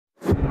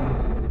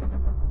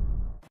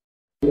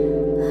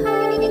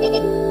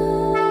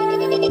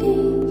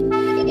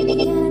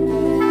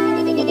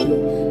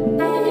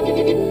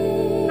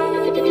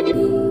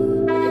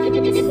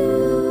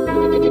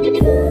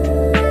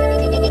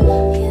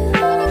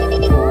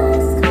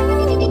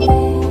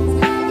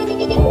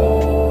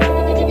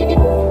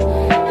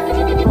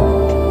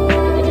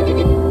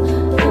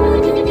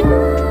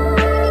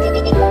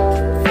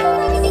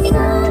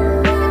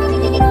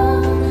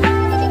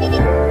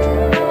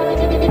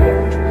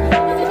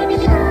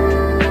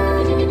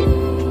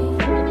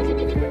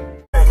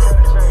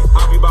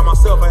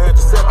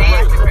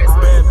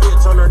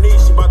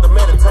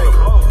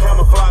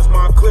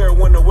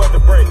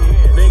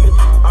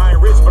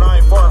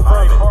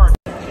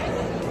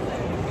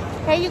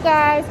Hey you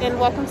guys, and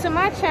welcome to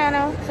my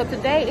channel. So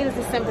today it is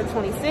December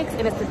 26th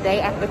and it's the day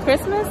after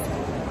Christmas,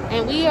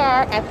 and we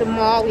are at the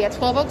mall. We at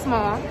 12 Oaks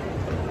Mall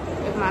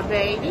with my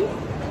baby,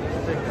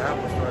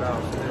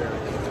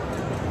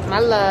 my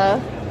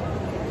love,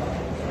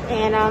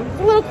 and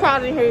it's a little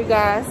crowded in here, you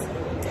guys,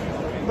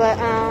 but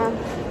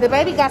the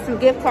baby got some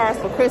gift cards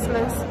for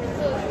Christmas,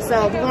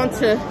 so we're going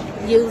to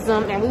use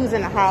them. And we was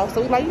in the house,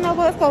 so we like, you know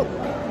what, let's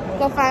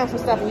go find some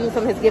stuff and use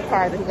some of his gift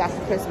cards that he got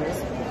for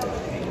Christmas.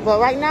 But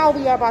right now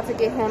we are about to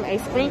get him a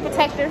screen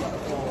protector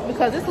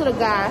because this little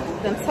guy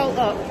done towed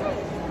up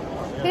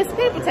his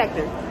screen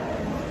protector.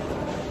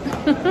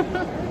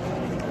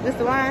 This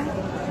the line?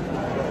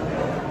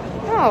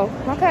 Oh,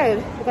 okay.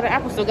 We got an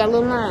Apple Store, got a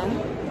little line.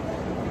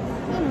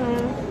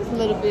 Just a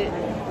little bit.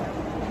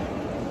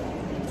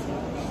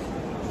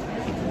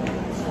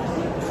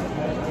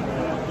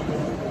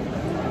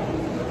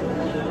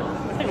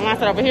 Take the line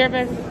set over here,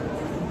 baby.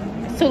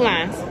 It's 2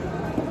 lines.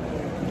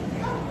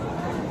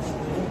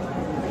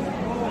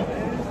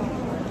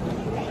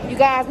 You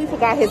guys, we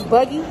forgot his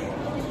buggy. We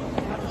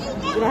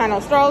don't have no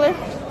stroller,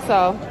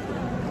 so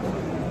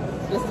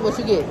this is what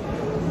you get.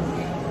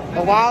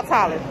 A wild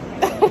Tyler.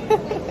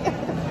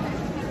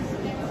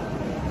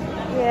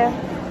 Yeah.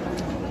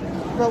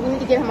 But we need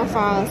to get him a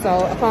phone,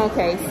 so a phone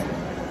case.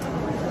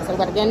 So we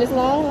gotta get in this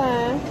long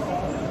line.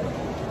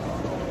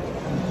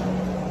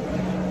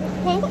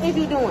 Hey, what is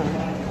you doing?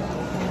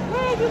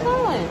 Where are you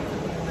going?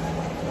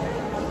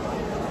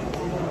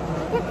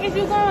 Where is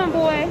you going,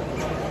 boy?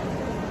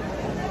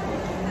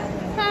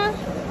 Huh?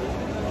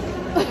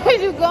 Where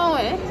you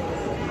going?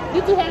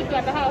 You too happy to be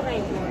at the house,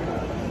 ain't you?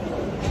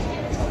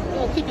 You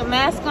gonna keep your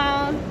mask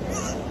on?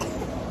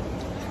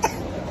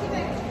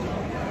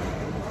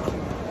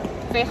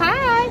 Say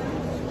hi.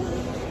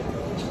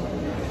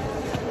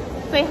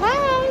 Say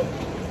hi.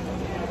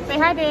 Say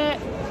hi, Dad.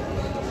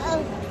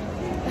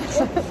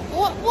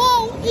 What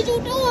are you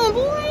doing,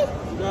 boy?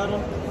 You got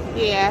him?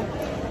 Yeah.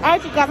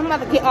 Alright, you guys, I'm about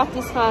to get off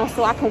this phone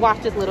so I can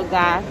watch this little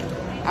guy.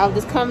 I was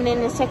just coming in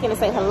and checking and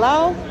say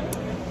hello.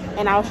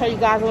 And I'll show you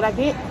guys what I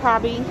get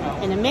probably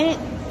in a minute.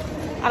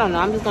 I don't know.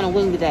 I'm just going to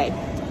wing the day.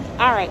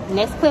 All right.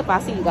 Next clip. I'll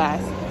see you guys.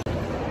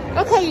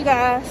 Okay, you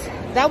guys.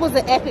 That was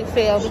an epic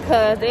fail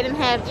because they didn't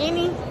have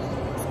any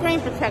screen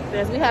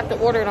protectors. We have to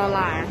order it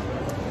online.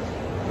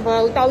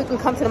 But we thought we can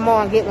come to the mall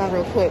and get one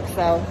real quick.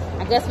 So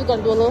I guess we're going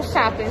to do a little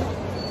shopping.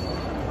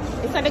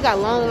 It's like they got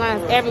long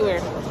lines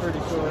everywhere. I'm pretty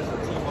sure it's a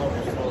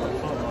T-Mobile store.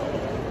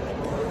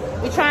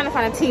 We're trying to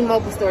find a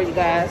T-Mobile store, you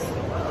guys.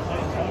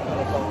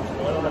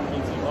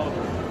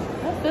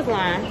 What's this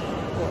line?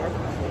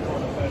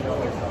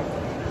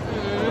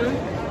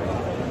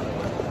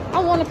 I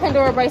want a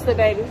Pandora bracelet,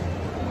 baby.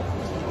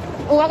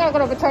 Oh, I gotta go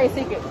to Victoria's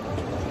Secret.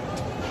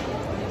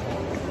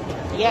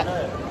 Yep.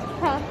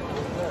 Huh?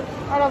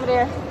 Right over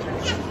there.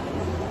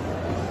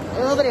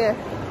 Over there.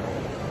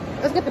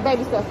 Let's get the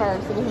baby stuff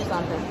first so we do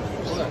something.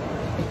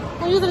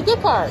 We're using the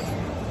gift cards.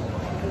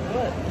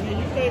 What? You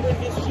can't get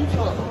this shoe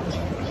shop.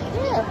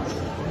 Yeah.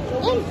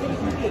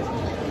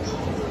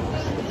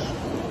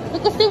 We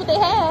can see what they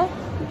have.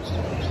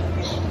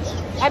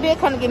 I did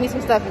come to get me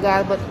some stuff, you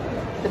guys, but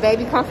the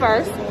baby come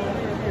first.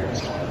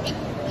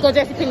 Go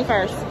JCPenney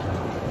first.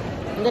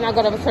 And then I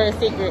go to Victoria's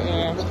Secret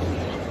and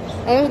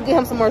we'll get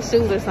him some more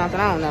shoes or something.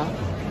 I don't know.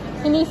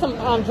 He needs some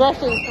dress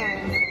shoes.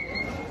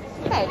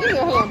 Hey, give me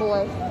your hand,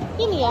 boy.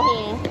 Give me your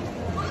hand.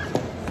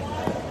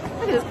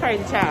 Look at this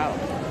crazy child.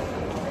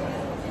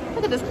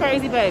 Look at this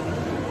crazy baby.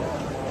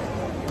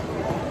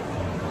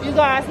 You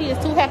guys, he is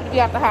too happy to be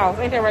out the house.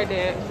 Ain't that right,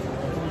 Dad?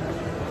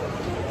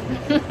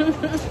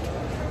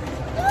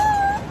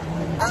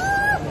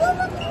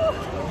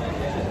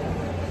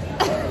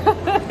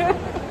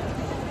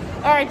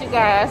 All right, you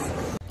guys.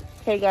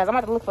 Okay, guys, I'm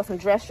about to look for some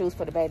dress shoes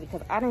for the baby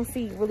because I didn't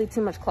see really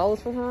too much clothes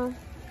for him.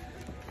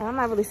 And I'm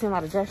not really seeing a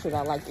lot of dress shoes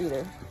I like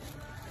either.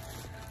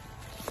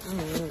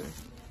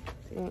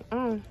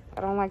 I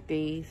don't like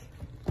these.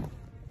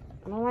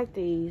 I don't like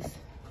these.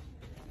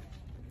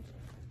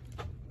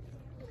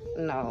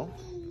 No.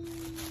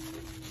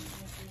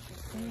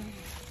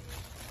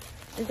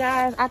 You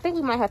guys, I think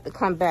we might have to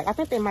come back. I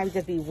think they might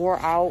just be wore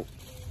out,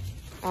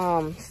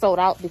 sold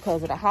out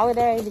because of the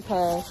holiday.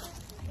 Because,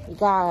 you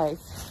guys,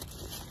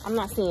 I'm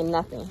not seeing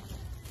nothing.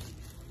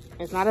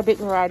 It's not a big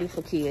variety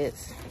for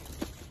kids.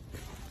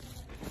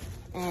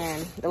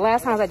 And the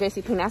last time I was at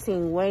JCPenney, I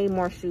seen way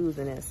more shoes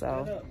in it.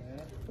 So,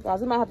 you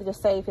guys, we might have to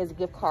just save his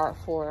gift card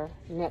for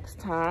next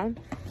time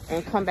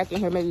and come back in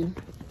here maybe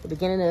the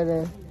beginning of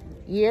the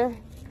year.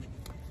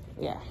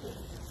 Yeah.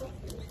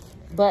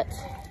 But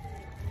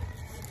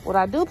what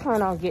I do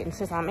plan on getting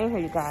since I'm in here,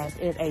 you guys,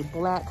 is a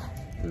black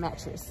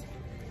mattress.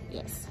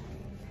 Yes.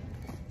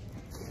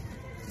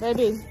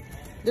 Baby,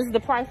 this is the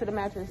price of the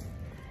mattress.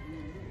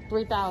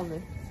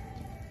 $3,000.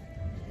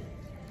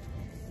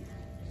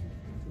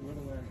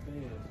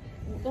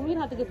 Then we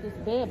don't have to get this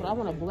bed, but I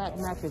want a black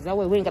mattress. That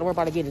way we ain't gotta worry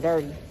about it getting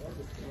dirty.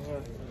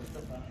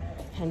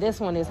 And this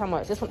one is how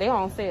much? This one, they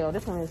all on sale.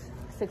 This one is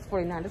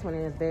 $649. This one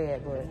is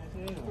bad, but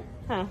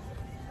huh?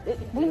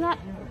 We not,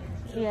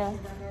 yeah.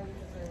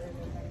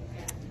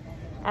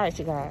 All right,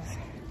 you guys.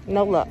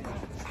 No luck.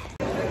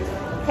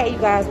 Okay, you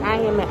guys, I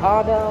am in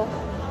Aldo.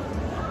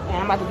 And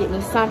I'm about to get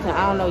me something.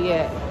 I don't know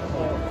yet.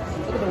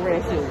 Look at the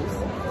red shoes.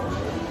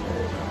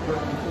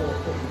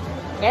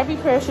 Every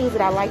pair of shoes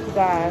that I like, you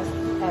guys,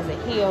 has a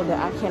heel that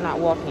I cannot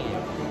walk in.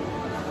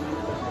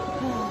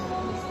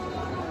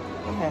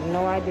 I have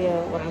no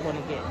idea what I'm going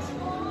to get.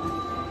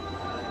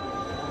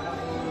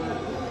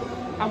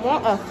 I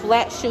want a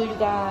flat shoe, you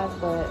guys,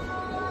 but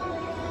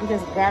I'm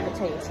just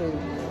gravitating to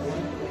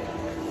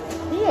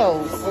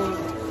heels.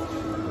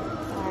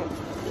 Alright.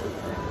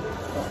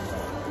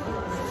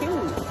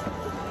 Cute.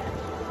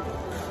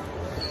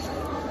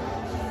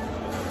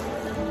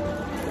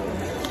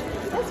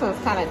 This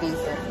one's kind of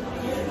decent.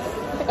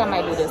 I think I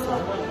might do this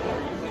one.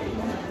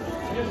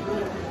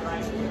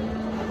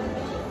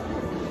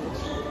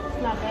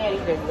 It's not bad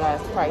either, you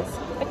guys, price. I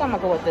think I'm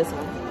gonna go with this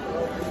one.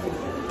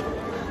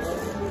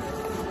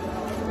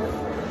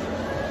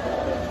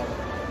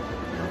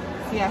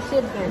 Yeah, I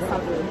should have done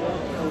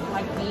something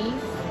like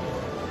these.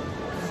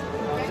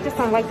 I just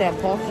don't like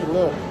that bulky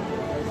look.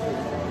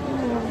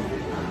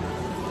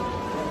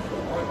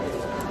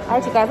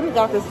 Alright, you guys, let me go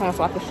out this one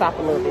so I can shop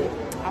a little bit.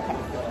 Okay.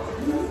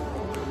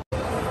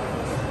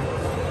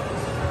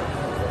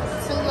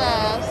 Two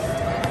loves.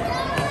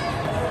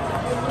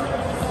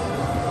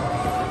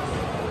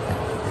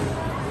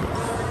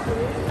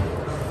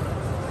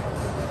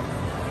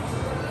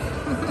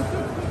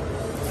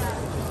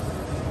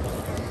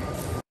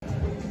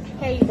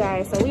 Hey, you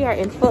guys, so we are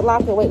in Foot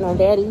Locker waiting on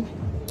Daddy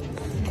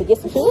to get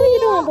some shoes. What are you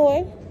doing,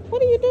 boy?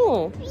 What are you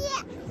doing?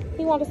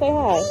 He wanted to say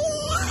hi.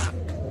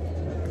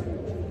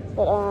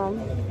 But,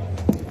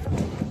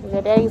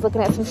 yeah, Daddy's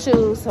looking at some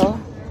shoes, so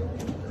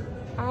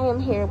I am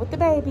here with the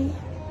baby.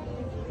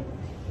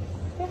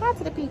 Say hi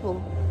to the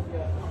people.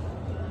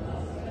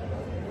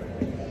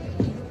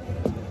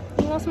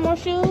 You want some more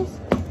shoes?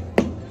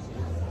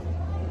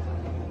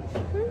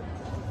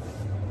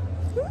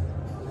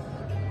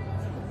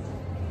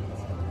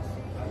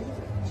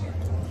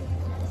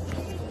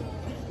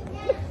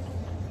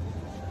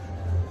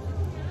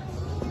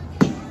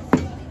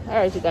 All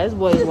right, you guys, this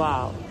boy is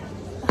wild.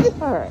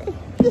 All right.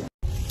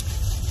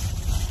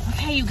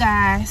 Okay, you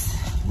guys,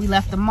 we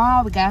left the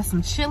mall. We got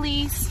some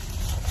Chili's.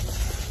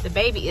 The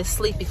baby is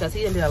asleep because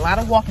he did a lot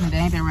of walking today.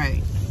 Ain't that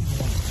right?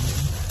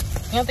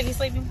 You don't think he's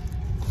sleeping?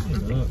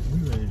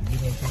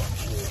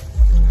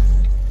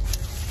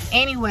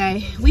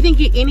 Anyway, we didn't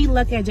get any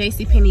luck at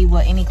JCPenney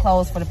with any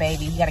clothes for the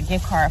baby. We got a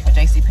gift card for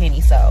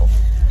JCPenney, so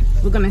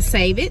we're gonna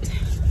save it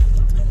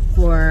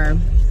for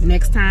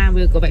next time.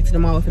 We'll go back to the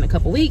mall within a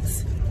couple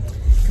weeks.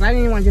 I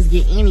didn't want to just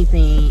get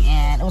anything,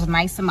 and it was a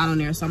nice amount on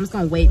there, so I'm just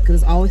gonna wait because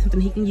it's always something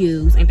he can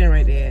use. Ain't that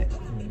right, Dad?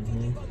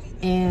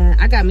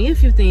 And I got me a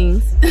few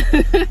things.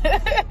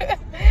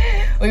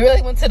 We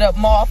really went to the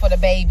mall for the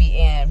baby,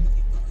 and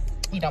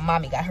you know,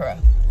 Mommy got her a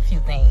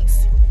few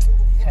things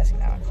because you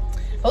know.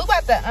 But we're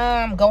about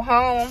to go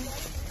home,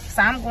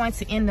 so I'm going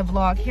to end the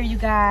vlog here, you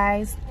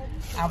guys.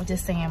 I was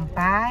just saying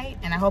bye,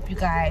 and I hope you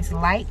guys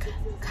like,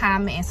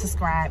 comment, and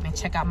subscribe, and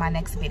check out my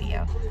next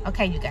video.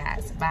 Okay, you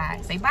guys,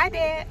 bye. Say bye,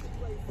 Dad.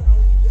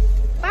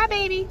 Bye,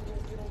 baby.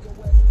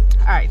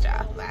 All right,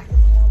 y'all. Bye.